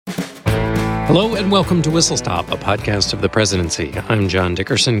Hello and welcome to Whistle Stop, a podcast of the presidency. I'm John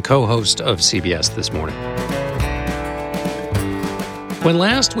Dickerson, co-host of CBS This Morning. When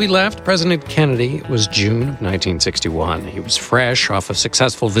last we left President Kennedy, it was June of 1961. He was fresh off a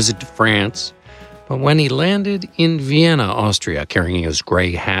successful visit to France. But when he landed in Vienna, Austria, carrying his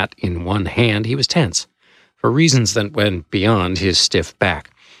gray hat in one hand, he was tense, for reasons that went beyond his stiff back.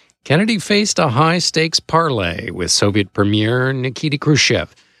 Kennedy faced a high-stakes parley with Soviet Premier Nikita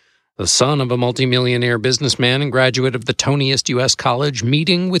Khrushchev, the son of a multimillionaire businessman and graduate of the toniest U.S. college,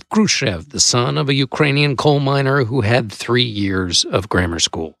 meeting with Khrushchev, the son of a Ukrainian coal miner who had 3 years of grammar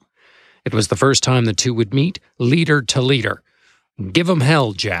school. It was the first time the two would meet, leader to leader. "Give 'em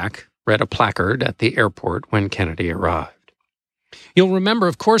hell, Jack," read a placard at the airport when Kennedy arrived. You'll remember,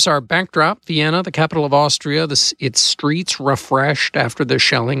 of course, our backdrop, Vienna, the capital of Austria, its streets refreshed after the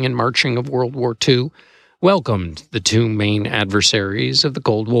shelling and marching of World War II, welcomed the two main adversaries of the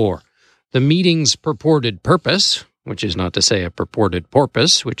Cold War. The meeting's purported purpose, which is not to say a purported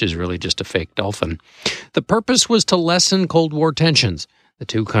porpoise, which is really just a fake dolphin, the purpose was to lessen Cold War tensions. The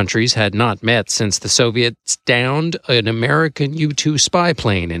two countries had not met since the Soviets downed an American U-2 spy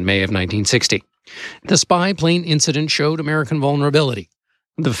plane in May of 1960. The spy plane incident showed American vulnerability.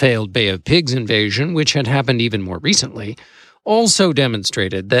 The failed Bay of Pigs invasion, which had happened even more recently, also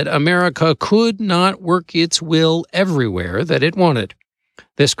demonstrated that America could not work its will everywhere that it wanted.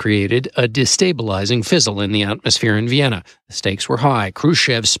 This created a destabilizing fizzle in the atmosphere in Vienna. The stakes were high.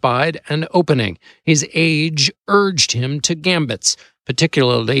 Khrushchev spied an opening. His age urged him to gambits,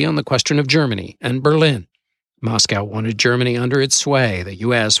 particularly on the question of Germany and Berlin. Moscow wanted Germany under its sway. The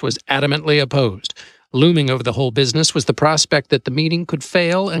U.S. was adamantly opposed. Looming over the whole business was the prospect that the meeting could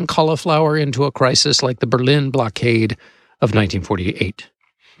fail and cauliflower into a crisis like the Berlin blockade of 1948.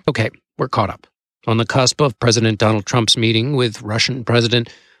 Okay, we're caught up. On the cusp of President Donald Trump's meeting with Russian President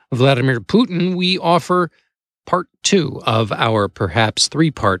Vladimir Putin, we offer part 2 of our perhaps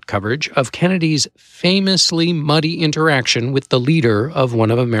 3-part coverage of Kennedy's famously muddy interaction with the leader of one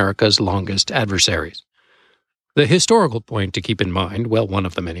of America's longest adversaries. The historical point to keep in mind, well, one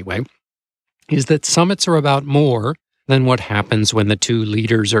of them anyway, is that summits are about more than what happens when the two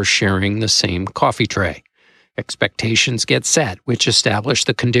leaders are sharing the same coffee tray. Expectations get set, which establish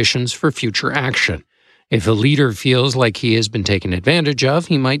the conditions for future action. If a leader feels like he has been taken advantage of,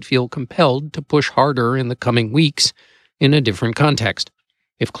 he might feel compelled to push harder in the coming weeks in a different context.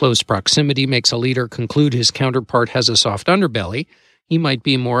 If close proximity makes a leader conclude his counterpart has a soft underbelly, he might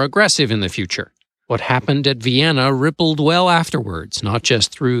be more aggressive in the future. What happened at Vienna rippled well afterwards, not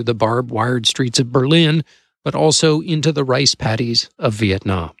just through the barbed-wired streets of Berlin, but also into the rice paddies of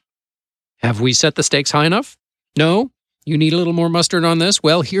Vietnam. Have we set the stakes high enough? No? You need a little more mustard on this?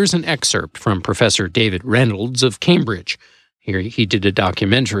 Well, here's an excerpt from Professor David Reynolds of Cambridge. Here he did a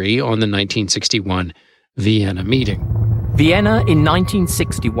documentary on the 1961 Vienna meeting. Vienna in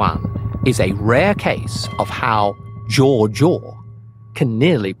 1961 is a rare case of how jaw can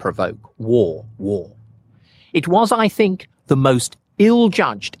nearly provoke war. It was, I think, the most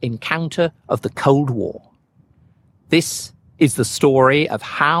ill-judged encounter of the Cold War. This is the story of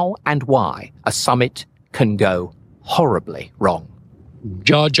how and why a summit can go horribly wrong.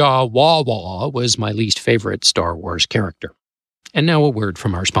 Jar Jar Wah Wah was my least favorite Star Wars character. And now a word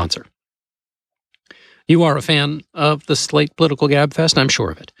from our sponsor. You are a fan of the Slate Political Gabfest, I'm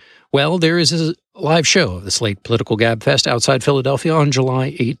sure of it. Well, there is a live show of the Slate Political Gabfest outside Philadelphia on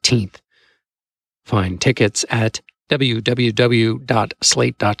July 18th. Find tickets at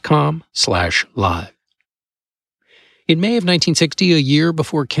www.slate.com/live. In May of 1960, a year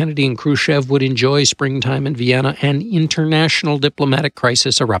before Kennedy and Khrushchev would enjoy springtime in Vienna, an international diplomatic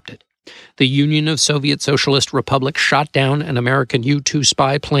crisis erupted. The Union of Soviet Socialist Republics shot down an American U-2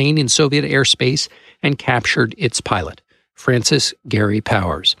 spy plane in Soviet airspace and captured its pilot, Francis Gary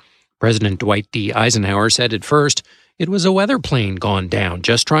Powers. President Dwight D. Eisenhower said at first, "It was a weather plane gone down,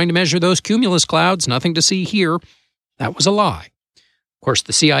 just trying to measure those cumulus clouds, nothing to see here." That was a lie. Of course,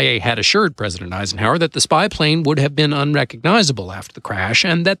 the CIA had assured President Eisenhower that the spy plane would have been unrecognizable after the crash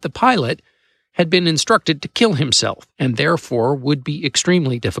and that the pilot had been instructed to kill himself and therefore would be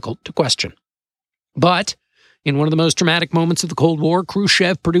extremely difficult to question. But in one of the most dramatic moments of the Cold War,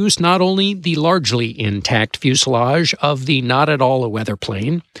 Khrushchev produced not only the largely intact fuselage of the not-at-all-a-weather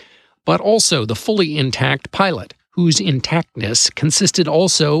plane, but also the fully intact pilot, whose intactness consisted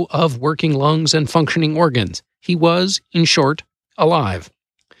also of working lungs and functioning organs. He was, in short, alive.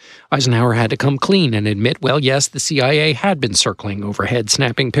 Eisenhower had to come clean and admit, well, yes, the CIA had been circling overhead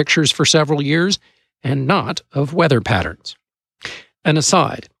snapping pictures for several years, and not of weather patterns. An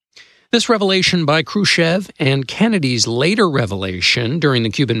aside, This revelation by Khrushchev and Kennedy's later revelation during the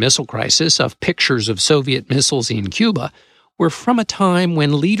Cuban Missile Crisis of pictures of Soviet missiles in Cuba were from a time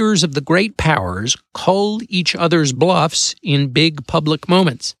when leaders of the great powers called each other's bluffs in big public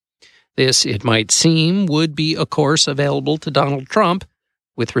moments. This, it might seem, would be a course available to Donald Trump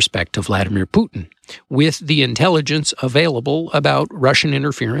with respect to Vladimir Putin, with the intelligence available about Russian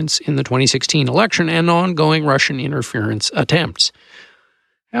interference in the 2016 election and ongoing Russian interference attempts.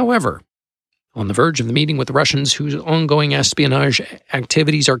 However, on the verge of the meeting with the Russians whose ongoing espionage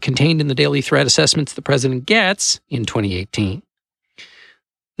activities are contained in the daily threat assessments the president gets in 2018,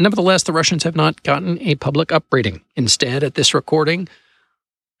 nevertheless, the Russians have not gotten a public upbraiding. Instead, at this recording,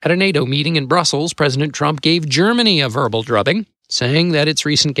 at a NATO meeting in Brussels, President Trump gave Germany a verbal drubbing, saying that its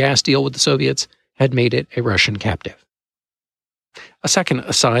recent gas deal with the Soviets had made it a Russian captive. A second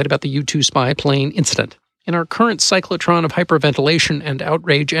aside about the U-2 spy plane incident. In our current cyclotron of hyperventilation and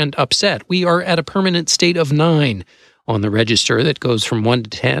outrage and upset, we are at a permanent state of 9 on the register that goes from 1 to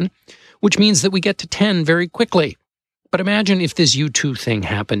 10, which means that we get to 10 very quickly. But imagine if this U-2 thing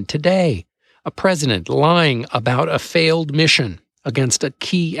happened today. A president lying about a failed mission against a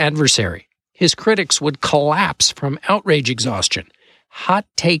key adversary. His critics would collapse from outrage exhaustion. Hot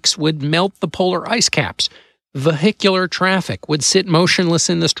takes would melt the polar ice caps. Vehicular traffic would sit motionless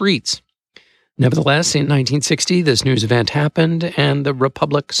in the streets. Nevertheless, in 1960, this news event happened, and the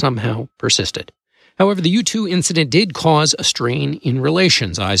Republic somehow persisted. However, the U-2 incident did cause a strain in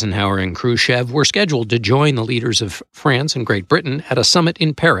relations. Eisenhower and Khrushchev were scheduled to join the leaders of France and Great Britain at a summit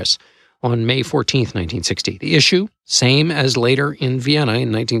in Paris on May 14, 1960. The issue, same as later in Vienna in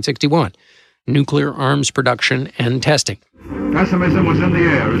 1961, nuclear arms production and testing. Pessimism was in the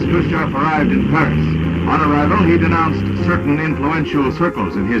air as Khrushchev arrived in Paris. On arrival, he denounced certain influential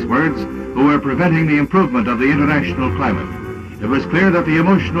circles, in his words, who were preventing the improvement of the international climate. It was clear that the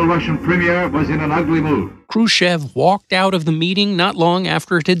emotional Russian premier was in an ugly mood. Khrushchev walked out of the meeting not long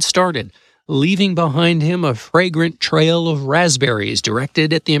after it had started, leaving behind him a fragrant trail of raspberries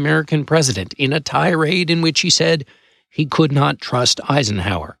directed at the American president in a tirade in which he said he could not trust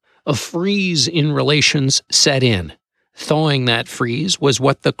Eisenhower. A freeze in relations set in. Thawing that freeze was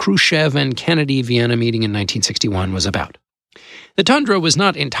what the Khrushchev and Kennedy Vienna meeting in 1961 was about. The tundra was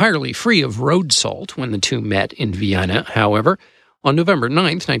not entirely free of road salt when the two met in Vienna, however. On November 9,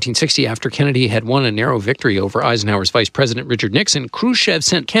 1960, after Kennedy had won a narrow victory over Eisenhower's Vice President Richard Nixon, Khrushchev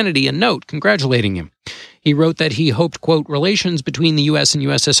sent Kennedy a note congratulating him. He wrote that he hoped, quote, relations between the U.S. and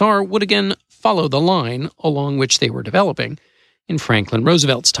USSR would again follow the line along which they were developing in Franklin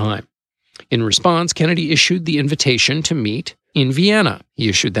Roosevelt's time. In response, Kennedy issued the invitation to meet in Vienna. He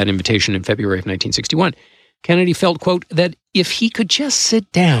issued that invitation in February of 1961. Kennedy felt, quote, that if he could just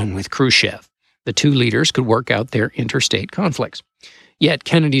sit down with Khrushchev, the two leaders could work out their interstate conflicts. Yet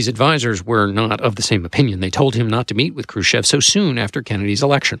Kennedy's advisors were not of the same opinion. They told him not to meet with Khrushchev so soon after Kennedy's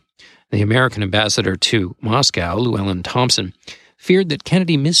election. The American ambassador to Moscow, Llewellyn Thompson, feared that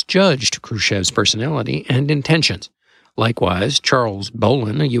Kennedy misjudged Khrushchev's personality and intentions. Likewise, Charles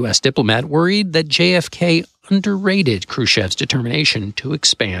Bolin, a U.S. diplomat, worried that JFK underrated Khrushchev's determination to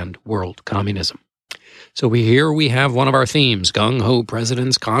expand world communism. So here we have one of our themes, gung-ho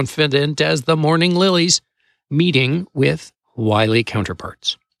presidents confident as the morning lilies, meeting with wily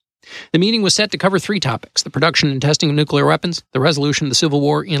counterparts. The meeting was set to cover three topics: the production and testing of nuclear weapons, the resolution of the civil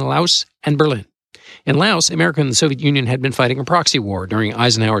war in Laos, and Berlin. In Laos, America and the Soviet Union had been fighting a proxy war. During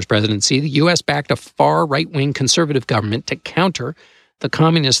Eisenhower's presidency, the U.S. backed a far right-wing conservative government to counter the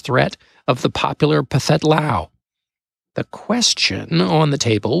communist threat of the popular Pathet Lao. The question on the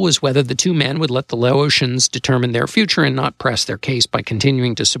table was whether the two men would let the Laotians determine their future and not press their case by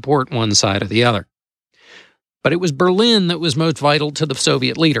continuing to support one side or the other. But it was Berlin that was most vital to the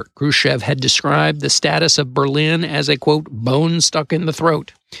Soviet leader. Khrushchev had described the status of Berlin as a, quote, bone stuck in the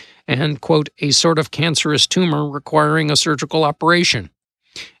throat, and, quote, a sort of cancerous tumor requiring a surgical operation,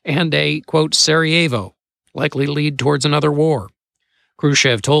 and a, quote, Sarajevo, likely to lead towards another war.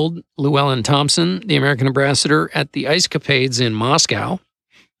 Khrushchev told Llewellyn Thompson, the American ambassador at the Ice Capades in Moscow,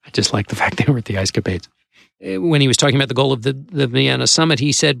 I just like the fact they were at the Ice Capades, when he was talking about the goal of the Vienna summit,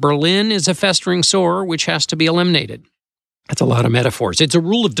 he said, Berlin is a festering sore which has to be eliminated. That's a lot of metaphors. It's a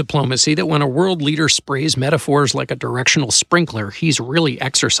rule of diplomacy that when a world leader sprays metaphors like a directional sprinkler, he's really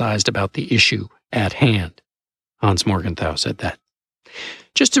exercised about the issue at hand. Hans Morgenthau said that.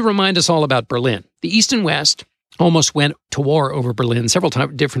 Just to remind us all about Berlin, the East and West almost went to war over Berlin several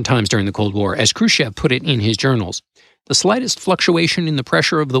different times during the Cold War. As Khrushchev put it in his journals, the slightest fluctuation in the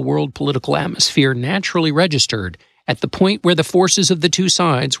pressure of the world political atmosphere naturally registered at the point where the forces of the two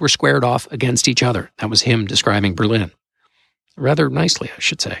sides were squared off against each other. That was him describing Berlin. rather nicely, I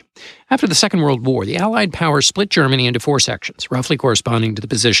should say. After the Second World War, the Allied powers split Germany into 4 sections, roughly corresponding to the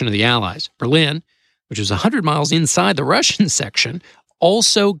position of the Allies. Berlin, which was 100 miles inside the Russian section,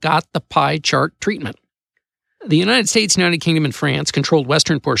 also got the pie chart treatment. The United States, United Kingdom, and France controlled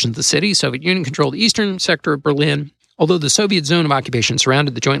western portions of the city. Soviet Union controlled the eastern sector of Berlin. Although the Soviet zone of occupation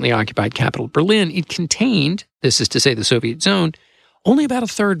surrounded the jointly occupied capital Berlin, it contained, this is to say the Soviet zone, only about a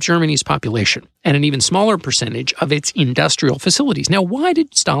third of Germany's population and an even smaller percentage of its industrial facilities. Now, why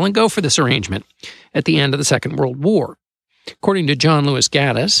did Stalin go for this arrangement at the end of the Second World War? According to John Lewis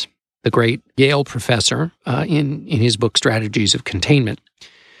Gaddis, the great Yale professor, in his book Strategies of Containment,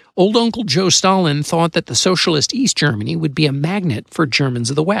 old Uncle Joe Stalin thought that the socialist East Germany would be a magnet for Germans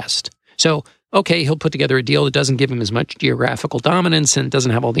of the West. So, okay, he'll put together a deal that doesn't give him as much geographical dominance and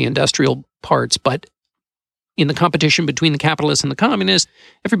doesn't have all the industrial parts, but in the competition between the capitalists and the communists,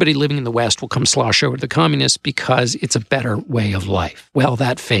 everybody living in the West will come slosh over to the communists because it's a better way of life. Well,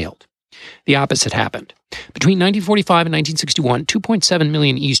 that failed. The opposite happened. Between 1945 and 1961, 2.7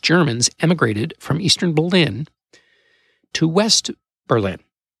 million East Germans emigrated from Eastern Berlin to West Berlin.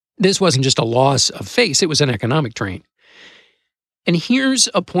 This wasn't just a loss of face, it was an economic drain. And here's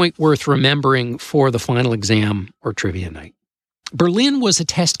a point worth remembering for the final exam or trivia night. Berlin was a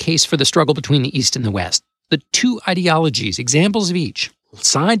test case for the struggle between the East and the West. The two ideologies, examples of each,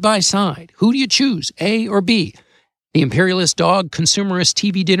 side by side. Who do you choose, A or B? The imperialist dog, consumerist,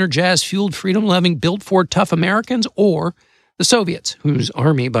 TV dinner, jazz-fueled, freedom-loving, built-for tough Americans, or the Soviets, whose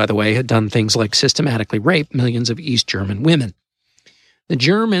army, by the way, had done things like systematically rape millions of East German women. The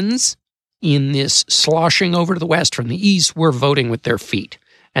Germans, in this sloshing over to the West from the East, were voting with their feet,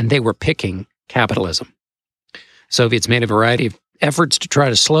 and they were picking capitalism. Soviets made a variety of efforts to try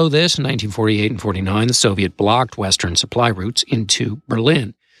to slow this. In 1948 and 49, the Soviet blocked Western supply routes into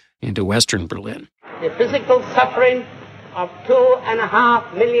Berlin, into Western Berlin. The physical suffering of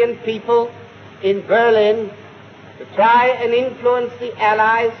 2.5 million people in Berlin to try and influence the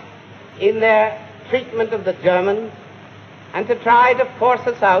Allies in their treatment of the Germans and to try to force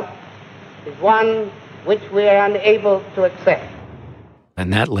us out is one which we are unable to accept.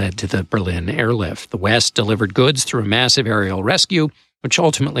 And that led to the Berlin airlift. The West delivered goods through a massive aerial rescue, which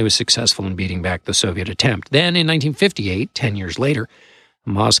ultimately was successful in beating back the Soviet attempt. Then, in 1958, 10 years later,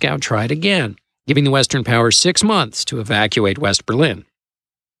 Moscow tried again, giving the Western powers 6 months to evacuate West Berlin.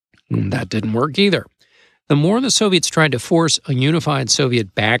 That didn't work either. The more the Soviets tried to force a unified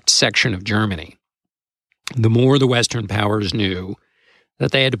Soviet-backed section of Germany, the more the Western powers knew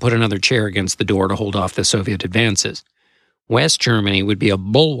that they had to put another chair against the door to hold off the Soviet advances. West Germany would be a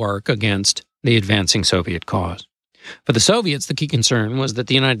bulwark against the advancing Soviet cause. For the Soviets, the key concern was that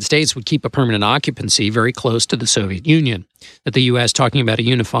the United States would keep a permanent occupancy very close to the Soviet Union, that the U.S. talking about a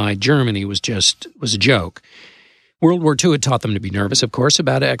unified Germany was a joke. World War II had taught them to be nervous, of course,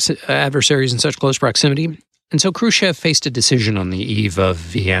 about adversaries in such close proximity, and so Khrushchev faced a decision on the eve of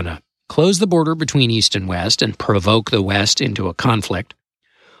Vienna. Close the border between East and West and provoke the West into a conflict.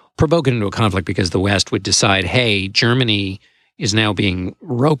 Provoke it into a conflict because the West would decide, hey, Germany is now being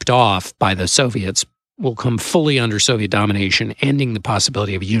roped off by the Soviets, will come fully under Soviet domination, ending the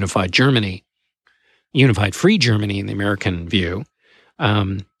possibility of a unified Germany, unified free Germany in the American view.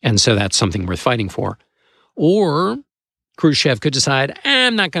 And so that's something worth fighting for. Or Khrushchev could decide,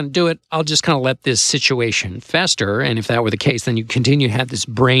 I'm not going to do it. I'll just kind of let this situation fester. And if that were the case, then you continue to have this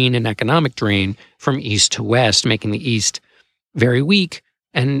brain and economic drain from East to West, making the East very weak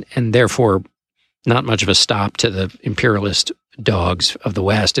and therefore not much of a stop to the imperialist dogs of the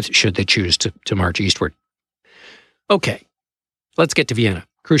West, should they choose to march eastward. Okay, let's get to Vienna.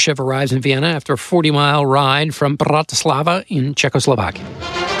 Khrushchev arrives in Vienna after a 40-mile ride from Bratislava in Czechoslovakia.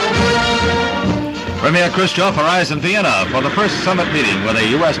 Premier Khrushchev arrives in Vienna for the first summit meeting with a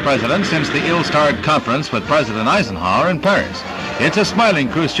U.S. president since the ill-starred conference with President Eisenhower in Paris. It's a smiling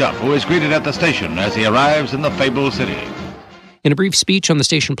Khrushchev who is greeted at the station as he arrives in the fabled city. In a brief speech on the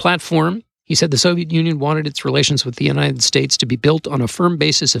station platform, he said the Soviet Union wanted its relations with the United States to be built on a firm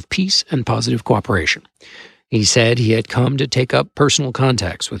basis of peace and positive cooperation. He said he had come to take up personal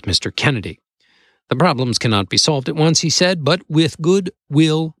contacts with Mr. Kennedy. The problems cannot be solved at once, he said, but with good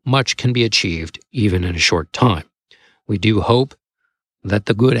will, much can be achieved, even in a short time. We do hope that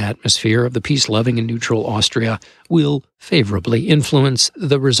the good atmosphere of the peace-loving and neutral Austria will favorably influence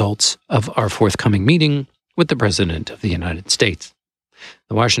the results of our forthcoming meeting with the President of the United States.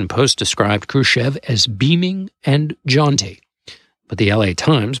 The Washington Post described Khrushchev as beaming and jaunty, but the LA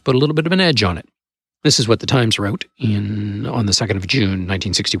Times put a little bit of an edge on it. This is what the Times wrote on the 2nd of June,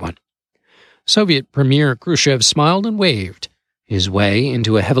 1961. Soviet Premier Khrushchev smiled and waved. his way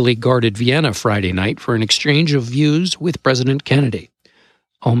into a heavily guarded Vienna Friday night for an exchange of views with President Kennedy.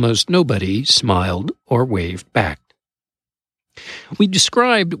 Almost nobody smiled or waved back. We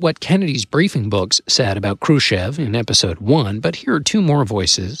described what Kennedy's briefing books said about Khrushchev in episode 1, but here are two more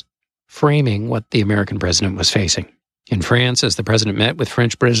voices framing what the American president was facing. In France, as the president met with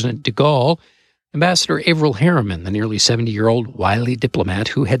French President de Gaulle, Ambassador Averell Harriman, the nearly 70-year-old wily diplomat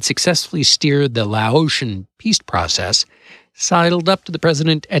who had successfully steered the Laotian peace process, sidled up to the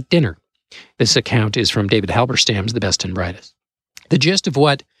president at dinner. This account is from David Halberstam's The Best and Brightest. The gist of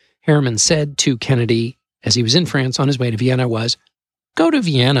what Harriman said to Kennedy as he was in France on his way to Vienna was, "Go to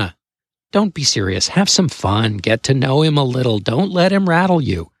Vienna. Don't be serious. Have some fun. Get to know him a little. Don't let him rattle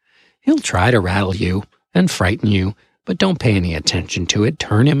you. He'll try to rattle you and frighten you, but don't pay any attention to it.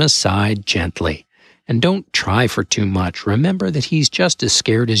 Turn him aside gently. And don't try for too much. Remember that he's just as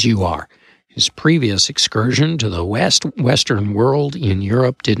scared as you are. His previous excursion to the Western world in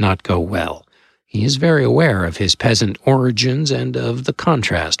Europe did not go well. He is very aware of his peasant origins and of the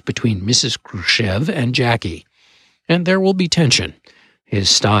contrast between Mrs. Khrushchev and Jackie. And there will be tension. His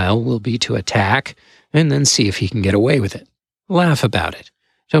style will be to attack and then see if he can get away with it. Laugh about it.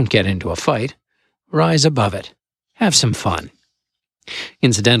 Don't get into a fight. Rise above it. Have some fun."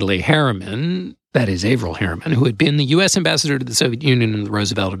 Incidentally, Harriman, that is Averell Harriman, who had been the U.S. ambassador to the Soviet Union in the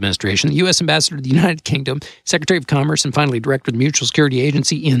Roosevelt administration, the U.S. ambassador to the United Kingdom, Secretary of Commerce, and finally director of the Mutual Security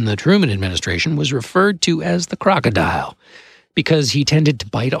Agency in the Truman administration, was referred to as the crocodile because he tended to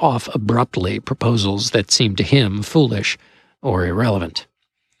bite off abruptly proposals that seemed to him foolish or irrelevant.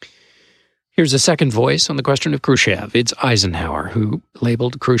 Here's a second voice on the question of Khrushchev. It's Eisenhower, who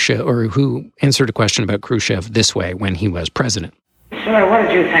labeled Khrushchev, or who answered a question about Khrushchev this way when he was president. Sir, what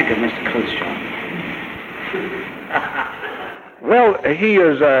did you think of Mr. Khrushchev? Well,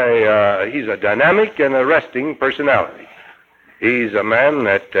 he's a dynamic and arresting personality. He's a man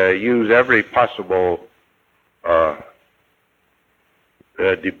that used every possible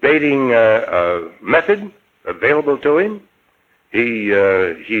debating method available to him.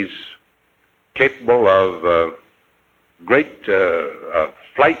 He's capable of great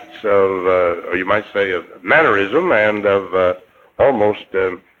flights of, or you might say, of mannerism and of almost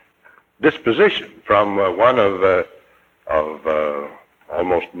disposition, from one of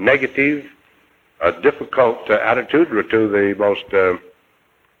almost negative, difficult attitude to the most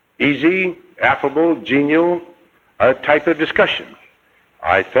easy, affable, genial type of discussion.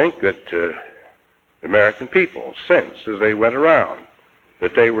 I think that the American people sensed as they went around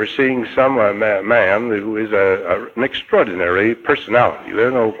that they were seeing some man who is an extraordinary personality.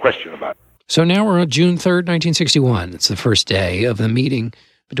 There's no question about it. So now we're on June 3rd, 1961. It's the first day of the meeting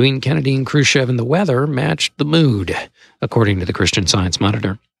between Kennedy and Khrushchev, and the weather matched the mood, according to the Christian Science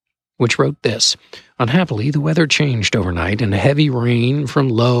Monitor, which wrote this: "Unhappily, the weather changed overnight, and heavy rain from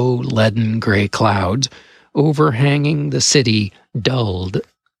low, leaden gray clouds overhanging the city dulled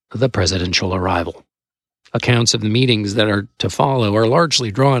the presidential arrival." Accounts of the meetings that are to follow are largely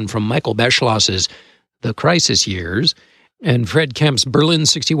drawn from Michael Beschloss's The Crisis Years and Fred Kemp's Berlin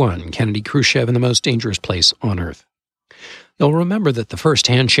 61, Kennedy, Khrushchev, and the Most Dangerous Place on Earth. You'll remember that the first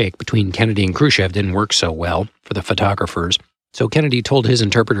handshake between Kennedy and Khrushchev didn't work so well for the photographers, so Kennedy told his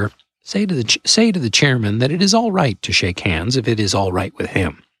interpreter, say to the chairman that it is all right to shake hands if it is all right with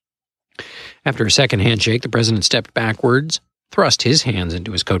him. After a second handshake, the president stepped backwards, thrust his hands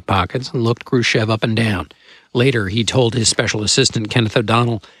into his coat pockets, and looked Khrushchev up and down. Later, he told his special assistant, Kenneth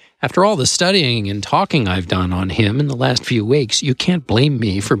O'Donnell, "After all the studying and talking I've done on him in the last few weeks, you can't blame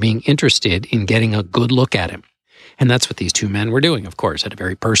me for being interested in getting a good look at him." And that's what these two men were doing, of course, at a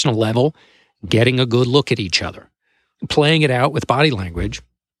very personal level, getting a good look at each other, playing it out with body language,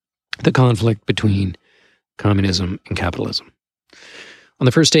 the conflict between communism and capitalism. On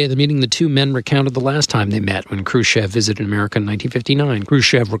the first day of the meeting, the two men recounted the last time they met when Khrushchev visited America in 1959.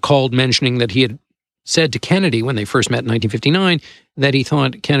 Khrushchev recalled mentioning that he had said to Kennedy when they first met in 1959 that he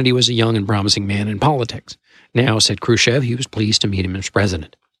thought Kennedy was a young and promising man in politics. Now, said Khrushchev, he was pleased to meet him as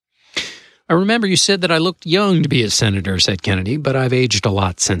president. "I remember you said that I looked young to be a senator," said Kennedy, "but I've aged a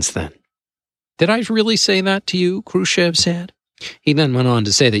lot since then." "Did I really say that to you?" Khrushchev said. He then went on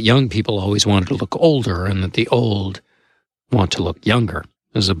to say that young people always wanted to look older and that the old want to look younger.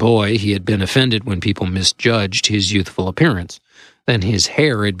 As a boy, he had been offended when people misjudged his youthful appearance. Then his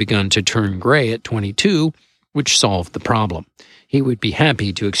hair had begun to turn gray at 22, which solved the problem. He would be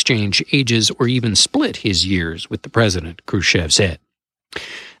happy to exchange ages or even split his years with the president, Khrushchev said.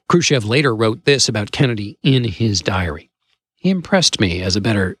 Khrushchev later wrote this about Kennedy in his diary: "He impressed me as a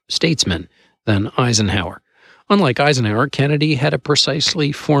better statesman than Eisenhower. Unlike Eisenhower, Kennedy had a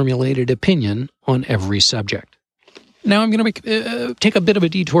precisely formulated opinion on every subject." Now I'm going to take a bit of a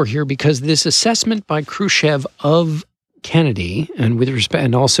detour here because this assessment by Khrushchev of Kennedy, and with respect,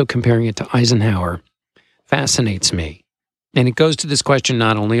 and also comparing it to Eisenhower, fascinates me. And it goes to this question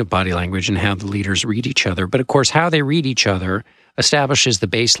not only of body language and how the leaders read each other, but of course how they read each other establishes the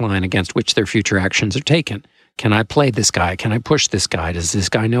baseline against which their future actions are taken. Can I play this guy? Can I push this guy? Does this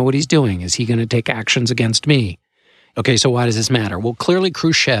guy know what he's doing? Is he going to take actions against me? Okay, so why does this matter? Well, clearly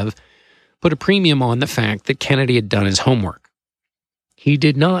Khrushchev put a premium on the fact that Kennedy had done his homework. He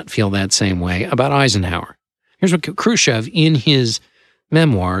did not feel that same way about Eisenhower. Here's what Khrushchev, in his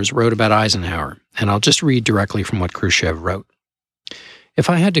memoirs, wrote about Eisenhower, and I'll just read directly from what Khrushchev wrote. If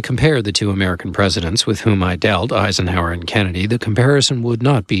I had to compare the two American presidents with whom I dealt, Eisenhower and Kennedy, the comparison would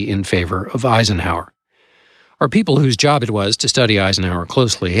not be in favor of Eisenhower. Our people whose job it was to study Eisenhower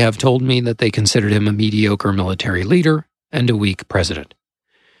closely have told me that they considered him a mediocre military leader and a weak president.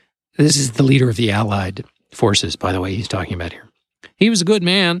 This is the leader of the Allied forces, by the way, he's talking about here. He was a good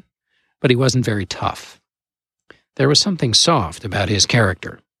man, but he wasn't very tough. There was something soft about his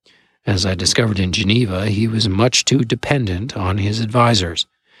character. As I discovered in Geneva, he was much too dependent on his advisors.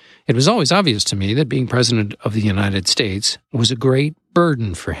 It was always obvious to me that being President of the United States was a great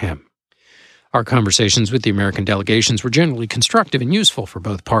burden for him. Our conversations with the American delegations were generally constructive and useful for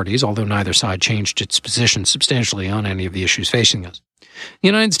both parties, although neither side changed its position substantially on any of the issues facing us. The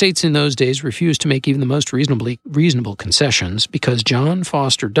United States in those days refused to make even the most reasonable concessions because John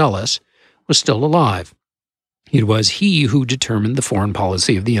Foster Dulles was still alive. It was he who determined the foreign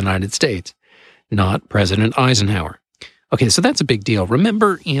policy of the United States, not President Eisenhower. Okay, so that's a big deal.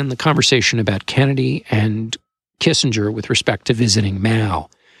 Remember in the conversation about Kennedy and Kissinger with respect to visiting Mao,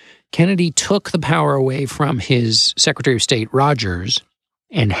 Kennedy took the power away from his Secretary of State, Rogers,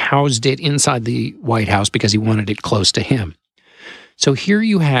 and housed it inside the White House because he wanted it close to him. So here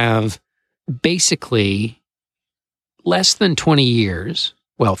you have basically less than 20 years,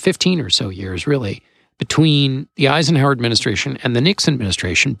 well, 15 or so years really, between the Eisenhower administration and the Nixon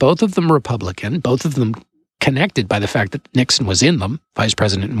administration, both of them Republican, both of them connected by the fact that Nixon was in them, vice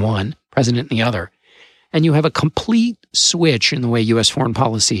president in one, president in the other. And you have a complete switch in the way U.S. foreign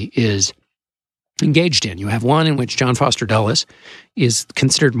policy is engaged in. You have one in which John Foster Dulles is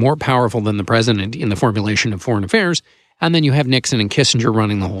considered more powerful than the president in the formulation of foreign affairs. And then you have Nixon and Kissinger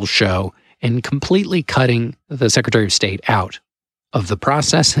running the whole show and completely cutting the Secretary of State out of the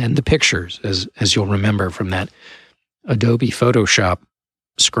process and the pictures, as you'll remember from that Adobe Photoshop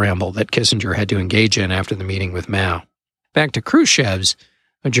scramble that Kissinger had to engage in after the meeting with Mao. Back to Khrushchev's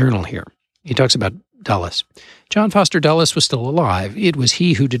journal here. He talks about Dulles. John Foster Dulles was still alive. It was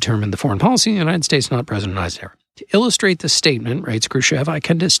he who determined the foreign policy of the United States, not President Eisenhower. To illustrate this statement, writes Khrushchev, I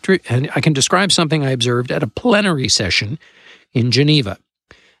can describe something I observed at a plenary session in Geneva.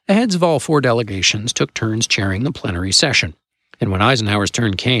 The heads of all four delegations took turns chairing the plenary session. And when Eisenhower's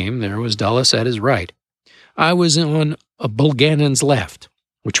turn came, there was Dulles at his right. I was on Bulganin's left,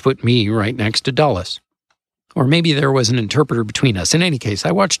 which put me right next to Dulles. Or maybe there was an interpreter between us. In any case,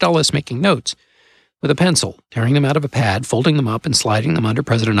 I watched Dulles making notes with a pencil, tearing them out of a pad, folding them up, and sliding them under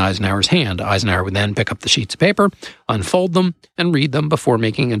President Eisenhower's hand. Eisenhower would then pick up the sheets of paper, unfold them, and read them before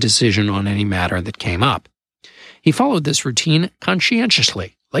making a decision on any matter that came up. He followed this routine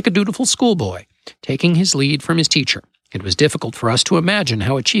conscientiously, like a dutiful schoolboy, taking his lead from his teacher. It was difficult for us to imagine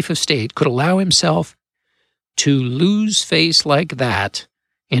how a chief of state could allow himself to lose face like that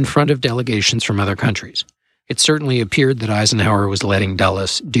in front of delegations from other countries. It certainly appeared that Eisenhower was letting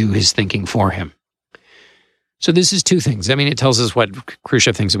Dulles do his thinking for him. So this is two things. I mean, it tells us what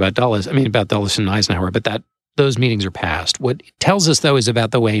Khrushchev thinks about Dulles. About Dulles and Eisenhower, but those meetings are past. What it tells us, though, is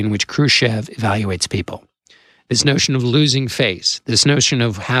about the way in which Khrushchev evaluates people. This notion of losing face, this notion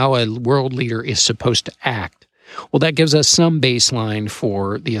of how a world leader is supposed to act. Well, that gives us some baseline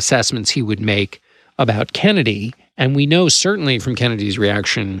for the assessments he would make about Kennedy. And we know certainly from Kennedy's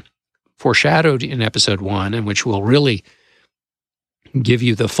reaction foreshadowed in episode 1, and which will really give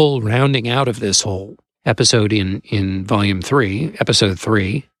you the full rounding out of this whole episode in volume 3, episode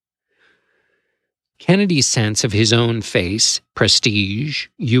 3, Kennedy's sense of his own face, prestige,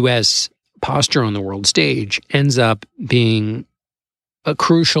 U.S. posture on the world stage ends up being a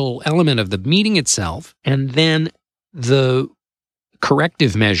crucial element of the meeting itself, and then the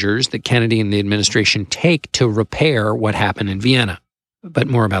corrective measures that Kennedy and the administration take to repair what happened in Vienna. But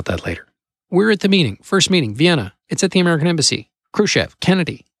more about that later. We're at the meeting, first meeting, Vienna. It's at the American Embassy. Khrushchev,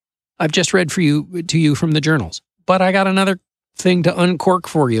 Kennedy. I've just read to you from the journals, but I got another thing to uncork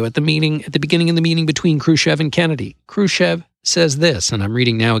for you at the meeting, at the beginning of the meeting between Khrushchev and Kennedy. Khrushchev says this, and I'm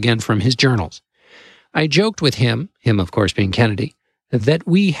reading now again from his journals. I joked with him of course being Kennedy, that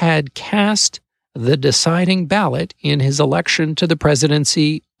we had cast the deciding ballot in his election to the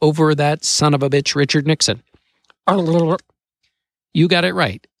presidency over that son of a bitch, Richard Nixon. You got it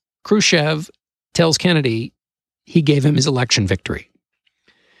right. Khrushchev tells Kennedy he gave him his election victory.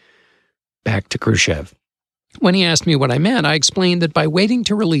 Back to Khrushchev. When he asked me what I meant, I explained that by waiting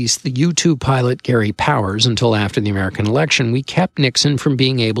to release the U-2 pilot Gary Powers until after the American election, we kept Nixon from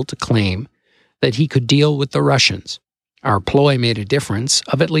being able to claim that he could deal with the Russians. Our ploy made a difference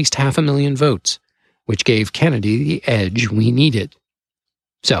of at least 500,000 votes, which gave Kennedy the edge we needed.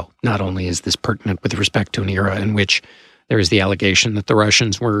 So, not only is this pertinent with respect to an era in which there is the allegation that the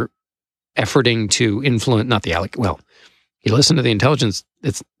Russians were efforting to influence, you listen to the intelligence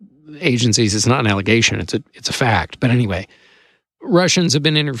agencies, it's not an allegation, it's a fact. But anyway, Russians have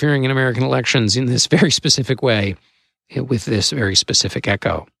been interfering in American elections in this very specific way with this very specific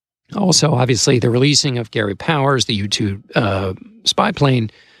echo. Also, obviously, the releasing of Gary Powers, the U-2 spy plane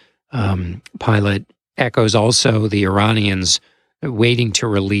pilot, echoes also the Iranians waiting to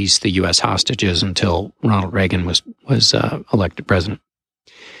release the U.S. hostages until Ronald Reagan was elected president.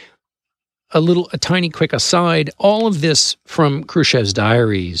 A tiny quick aside, all of this from Khrushchev's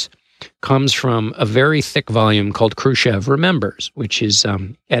diaries comes from a very thick volume called Khrushchev Remembers, which is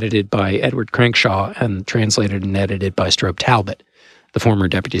edited by Edward Crankshaw and translated and edited by Strobe Talbot, the former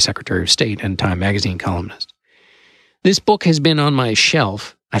Deputy Secretary of State and Time magazine columnist. This book has been on my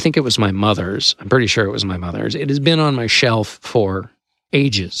shelf. I think it was my mother's. I'm pretty sure it was my mother's. It has been on my shelf for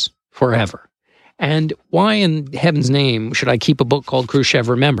ages, forever. And why in heaven's name should I keep a book called Khrushchev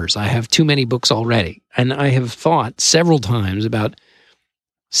Remembers? I have too many books already. And I have thought several times about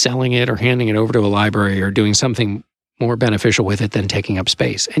selling it or handing it over to a library or doing something more beneficial with it than taking up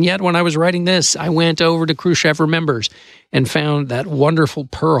space. And yet, when I was writing this, I went over to Khrushchev Remembers and found that wonderful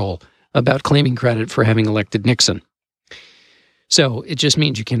pearl about claiming credit for having elected Nixon. So it just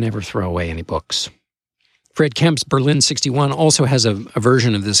means you can never throw away any books. Fred Kemp's Berlin 61 also has a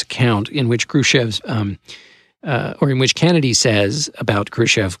version of this account in which Khrushchev's, or in which Kennedy says about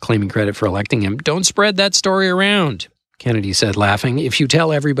Khrushchev claiming credit for electing him, "Don't spread that story around," Kennedy said, laughing. "If you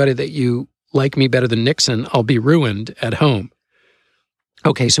tell everybody that you like me better than Nixon, I'll be ruined at home."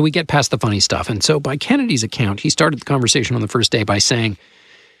 Okay, so we get past the funny stuff. And so by Kennedy's account, he started the conversation on the first day by saying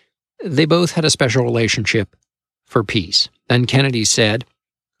they both had a special relationship for peace. Then Kennedy said,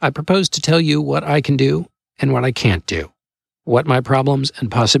 "I propose to tell you what I can do and what I can't do, what my problems and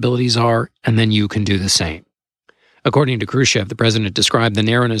possibilities are, and then you can do the same." According to Khrushchev, the president described the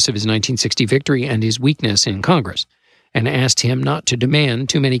narrowness of his 1960 victory and his weakness in Congress, and asked him not to demand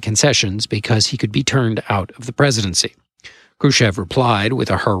too many concessions because he could be turned out of the presidency. Khrushchev replied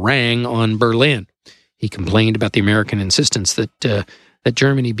with a harangue on Berlin. He complained about the American insistence that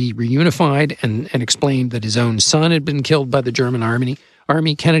Germany be reunified and explained that his own son had been killed by the German army.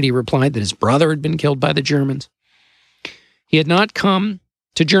 Kennedy replied that his brother had been killed by the Germans. He had not come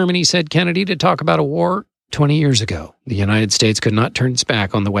to Germany, said Kennedy, to talk about a war 20 years ago. The United States could not turn its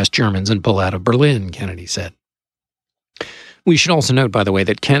back on the West Germans and pull out of Berlin, Kennedy said. We should also note, by the way,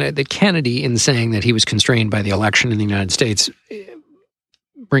 that Kennedy, in saying that he was constrained by the election in the United States,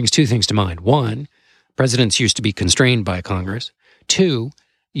 brings two things to mind. One, presidents used to be constrained by Congress. Two,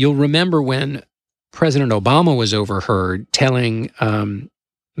 you'll remember when President Obama was overheard telling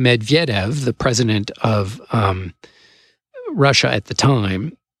Medvedev, the president of Russia at the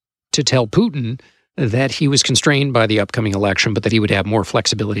time, to tell Putin that he was constrained by the upcoming election, but that he would have more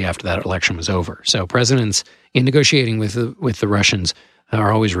flexibility after that election was over. So presidents, in negotiating with the Russians,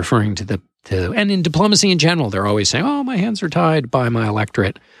 are always referring to and in diplomacy in general, they're always saying, "Oh, my hands are tied by my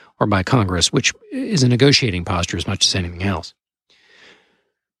electorate or by Congress," which is a negotiating posture as much as anything else.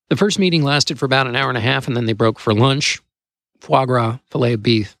 The first meeting lasted for about an hour and a half, and then they broke for lunch. Foie gras, filet of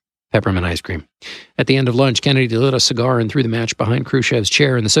beef, peppermint ice cream. At the end of lunch, Kennedy lit a cigar and threw the match behind Khrushchev's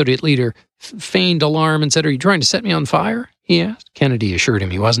chair, and the Soviet leader feigned alarm and said, "Are you trying to set me on fire?" he asked. Kennedy assured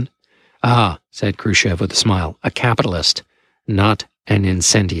him he wasn't. "Ah," said Khrushchev with a smile, "a capitalist, not an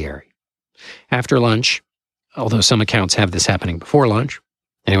incendiary." After lunch, although some accounts have this happening before lunch,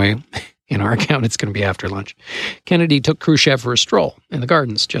 anyway, in our account, it's going to be after lunch, Kennedy took Khrushchev for a stroll in the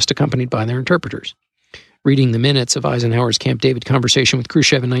gardens, just accompanied by their interpreters. Reading the minutes of Eisenhower's Camp David conversation with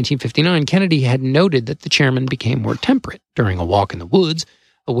Khrushchev in 1959, Kennedy had noted that the chairman became more temperate during a walk in the woods,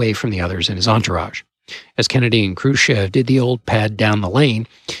 away from the others in his entourage. As Kennedy and Khrushchev did the old pad down the lane,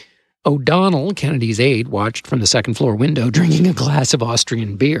 O'Donnell, Kennedy's aide, watched from the second-floor window, drinking a glass of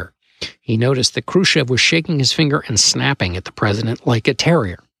Austrian beer. He noticed that Khrushchev was shaking his finger and snapping at the president like a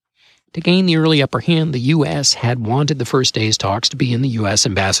terrier. To gain the early upper hand, the U.S. had wanted the first day's talks to be in the U.S.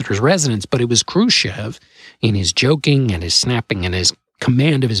 ambassador's residence, but it was Khrushchev, in his joking and his snapping and his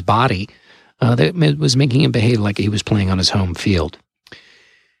command of his body, that was making him behave like he was playing on his home field.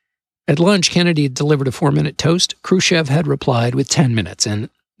 At lunch, Kennedy had delivered a 4-minute toast. Khrushchev had replied with 10 minutes, and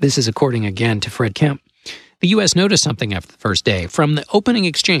this is according again to Fred Kemp. The U.S. noticed something after the first day. From the opening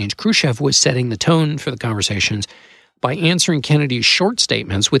exchange, Khrushchev was setting the tone for the conversations by answering Kennedy's short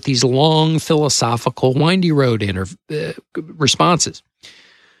statements with these long, philosophical, windy road responses.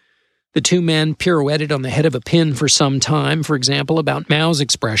 The two men pirouetted on the head of a pin for some time, for example, about Mao's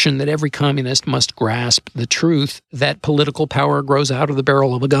expression that every communist must grasp the truth that political power grows out of the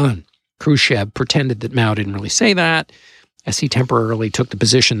barrel of a gun. Khrushchev pretended that Mao didn't really say that, as he temporarily took the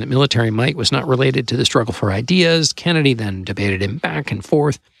position that military might was not related to the struggle for ideas. Kennedy then debated him back and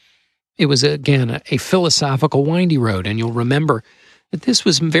forth. It was, again, a philosophical windy road, and you'll remember that this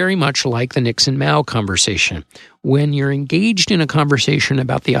was very much like the Nixon-Mao conversation. When you're engaged in a conversation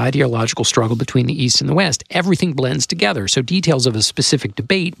about the ideological struggle between the East and the West, everything blends together, so details of a specific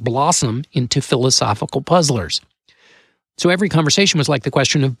debate blossom into philosophical puzzlers. So every conversation was like the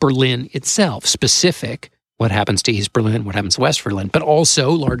question of Berlin itself, specific, what happens to East Berlin, what happens to West Berlin, but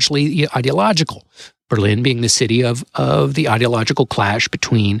also largely ideological. Berlin being the city of the ideological clash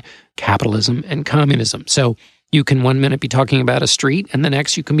between capitalism and communism. So you can 1 minute be talking about a street, and the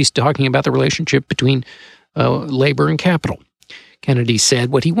next you can be talking about the relationship between labor and capital. Kennedy said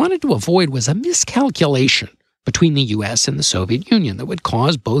what he wanted to avoid was a miscalculation between the U.S. and the Soviet Union that would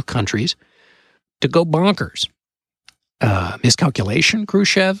cause both countries to go bonkers. Miscalculation,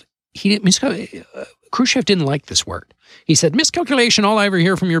 Khrushchev? Khrushchev didn't like this word. He said, miscalculation, all I ever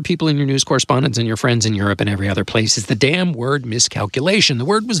hear from your people and your news correspondents and your friends in Europe and every other place is the damn word miscalculation. The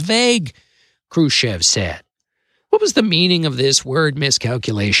word was vague, Khrushchev said. What was the meaning of this word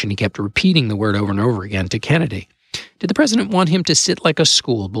miscalculation? He kept repeating the word over and over again to Kennedy. Did the president want him to sit like a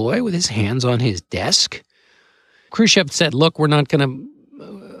schoolboy with his hands on his desk? Khrushchev said, look, we're not going to...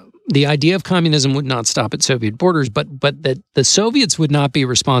 The idea of communism would not stop at Soviet borders, but that the Soviets would not be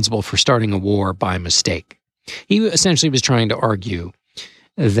responsible for starting a war by mistake. He essentially was trying to argue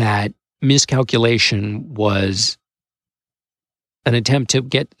that miscalculation was an attempt to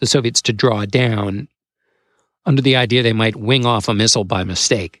get the Soviets to draw down under the idea they might wing off a missile by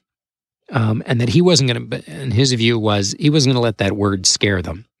mistake. And that he wasn't going to, and his view was, he wasn't going to let that word scare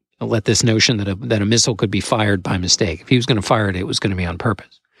them, let this notion that a missile could be fired by mistake. If he was going to fire it, it was going to be on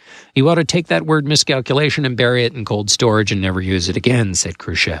purpose. You ought to take that word miscalculation and bury it in cold storage and never use it again, said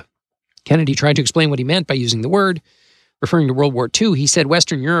Khrushchev. Kennedy tried to explain what he meant by using the word. Referring to World War II, he said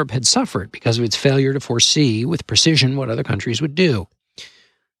Western Europe had suffered because of its failure to foresee with precision what other countries would do.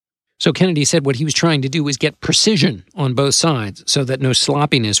 So Kennedy said what he was trying to do was get precision on both sides so that no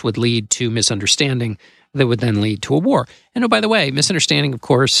sloppiness would lead to misunderstanding that would then lead to a war. And oh, by the way, misunderstanding, of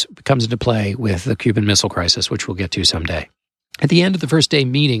course, comes into play with the Cuban Missile Crisis, which we'll get to someday. At the end of the first day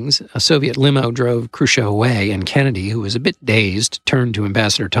meetings, a Soviet limo drove Khrushchev away, and Kennedy, who was a bit dazed, turned to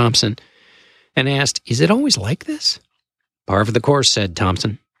Ambassador Thompson and asked, "Is it always like this?" "Par for the course," said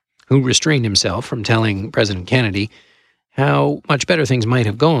Thompson, who restrained himself from telling President Kennedy how much better things might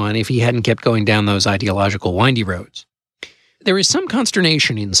have gone if he hadn't kept going down those ideological windy roads. There is some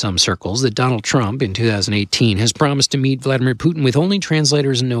consternation in some circles that Donald Trump, in 2018, has promised to meet Vladimir Putin with only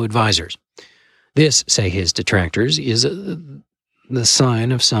translators and no advisors. This, say his detractors, is the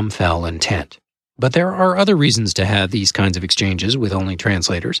sign of some foul intent. But there are other reasons to have these kinds of exchanges with only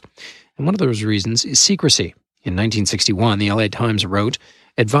translators, and one of those reasons is secrecy. In 1961, the LA Times wrote,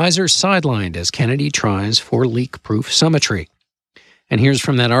 "Advisors sidelined as Kennedy tries for leak-proof summitry." And here's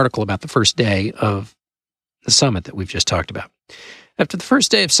from that article about the first day of the summit that we've just talked about. After the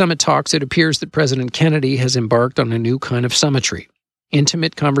first day of summit talks, it appears that President Kennedy has embarked on a new kind of summitry.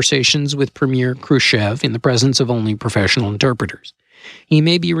 Intimate conversations with Premier Khrushchev in the presence of only professional interpreters. He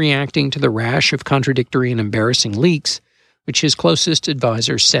may be reacting to the rash of contradictory and embarrassing leaks, which his closest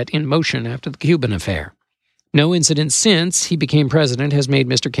advisors set in motion after the Cuban affair. No incident since he became president has made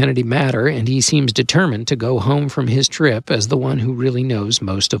Mr. Kennedy madder, and he seems determined to go home from his trip as the one who really knows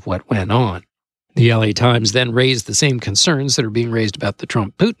most of what went on. The LA Times then raised the same concerns that are being raised about the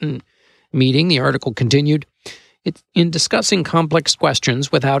Trump-Putin meeting. The article continued, in discussing complex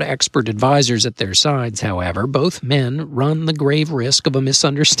questions without expert advisors at their sides, however, both men run the grave risk of a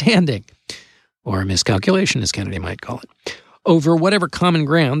misunderstanding, or a miscalculation, as Kennedy might call it, over whatever common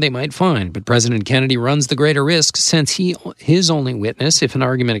ground they might find. But President Kennedy runs the greater risk since his only witness, if an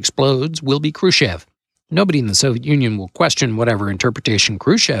argument explodes, will be Khrushchev. Nobody in the Soviet Union will question whatever interpretation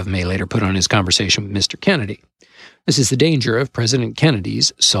Khrushchev may later put on his conversation with Mr. Kennedy. This is the danger of President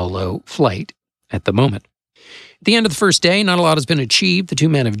Kennedy's solo flight at the moment. At the end of the first day, not a lot has been achieved. The two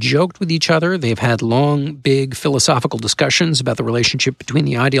men have joked with each other. They've had long, big philosophical discussions about the relationship between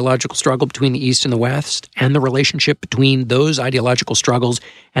the ideological struggle between the East and the West and the relationship between those ideological struggles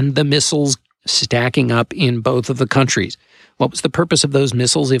and the missiles stacking up in both of the countries. What was the purpose of those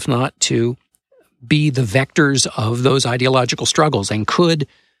missiles if not to be the vectors of those ideological struggles? And could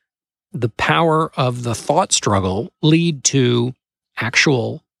the power of the thought struggle lead to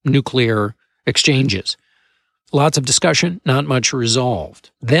actual nuclear exchanges? Lots of discussion, not much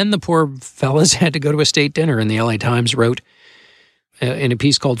resolved. Then the poor fellas had to go to a state dinner, and the LA Times wrote in a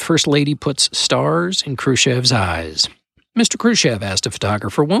piece called First Lady Puts Stars in Khrushchev's Eyes. Mr. Khrushchev asked a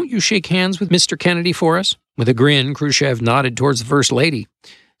photographer, "Won't you shake hands with Mr. Kennedy for us?" With a grin, Khrushchev nodded towards the First Lady,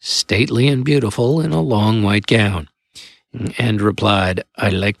 stately and beautiful in a long white gown, and replied,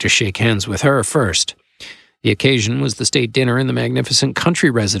 "I'd like to shake hands with her first." The occasion was the state dinner in the magnificent country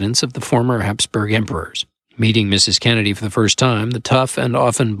residence of the former Habsburg emperors. Meeting Mrs. Kennedy for the first time, the tough and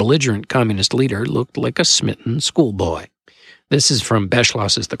often belligerent communist leader looked like a smitten schoolboy. This is from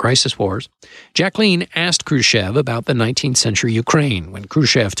Beschloss's The Crisis Wars. Jacqueline asked Khrushchev about the 19th century Ukraine. When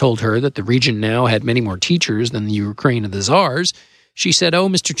Khrushchev told her that the region now had many more teachers than the Ukraine of the Tsars, she said, "Oh,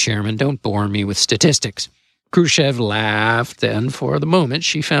 Mr. Chairman, don't bore me with statistics." Khrushchev laughed, and for the moment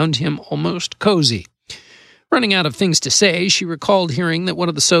she found him almost cozy. Running out of things to say, she recalled hearing that one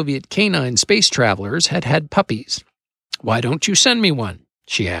of the Soviet canine space travelers had had puppies. "Why don't you send me one?"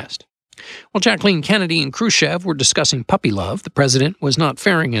 she asked. While Jacqueline Kennedy and Khrushchev were discussing puppy love, the president was not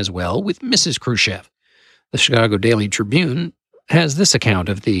faring as well with Mrs. Khrushchev. The Chicago Daily Tribune has this account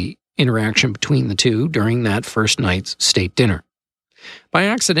of the interaction between the two during that first night's state dinner. By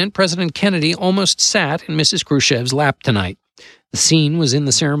accident, President Kennedy almost sat in Mrs. Khrushchev's lap tonight. The scene was in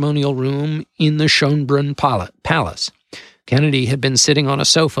the ceremonial room in the Schönbrunn Palace. Kennedy had been sitting on a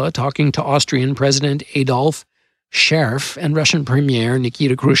sofa talking to Austrian President Adolf Scherf and Russian Premier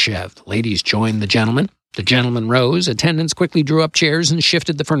Nikita Khrushchev. The ladies joined the gentlemen. The gentlemen rose. Attendants quickly drew up chairs and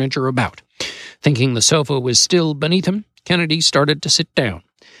shifted the furniture about. Thinking the sofa was still beneath him, Kennedy started to sit down.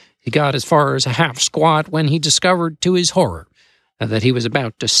 He got as far as a half squat when he discovered, to his horror, that he was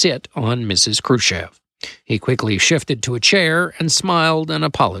about to sit on Mrs. Khrushchev. He quickly shifted to a chair and smiled an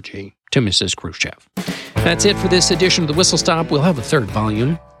apology to Mrs. Khrushchev. That's it for this edition of the Whistle Stop. We'll have a third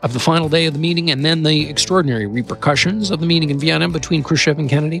volume of the final day of the meeting and then the extraordinary repercussions of the meeting in Vienna between Khrushchev and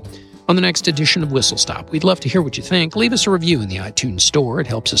Kennedy on the next edition of Whistle Stop. We'd love to hear what you think. Leave us a review in the iTunes store. It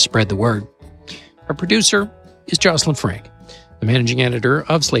helps us spread the word. Our producer is Jocelyn Frank. The managing editor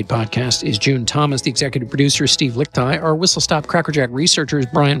of Slate Podcast is June Thomas. The executive producer is Steve Lichtai. Our Whistle Stop Crackerjack researcher is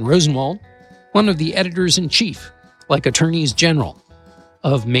Brian Rosenwald. One of the editors-in-chief, like attorneys general,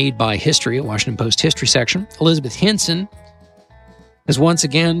 of Made by History, a Washington Post history section, Elizabeth Hinson, has once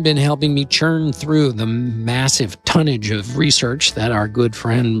again been helping me churn through the massive tonnage of research that our good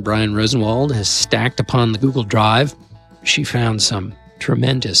friend Brian Rosenwald has stacked upon the Google Drive. She found some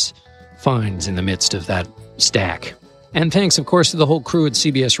tremendous finds in the midst of that stack. And thanks, of course, to the whole crew at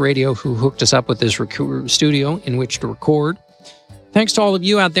CBS Radio who hooked us up with this studio in which to record. Thanks to all of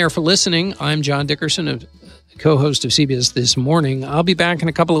you out there for listening. I'm John Dickerson, co-host of CBS This Morning. I'll be back in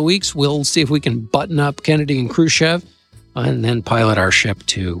a couple of weeks. We'll see if we can button up Kennedy and Khrushchev and then pilot our ship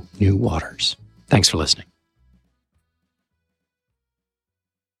to new waters. Thanks for listening.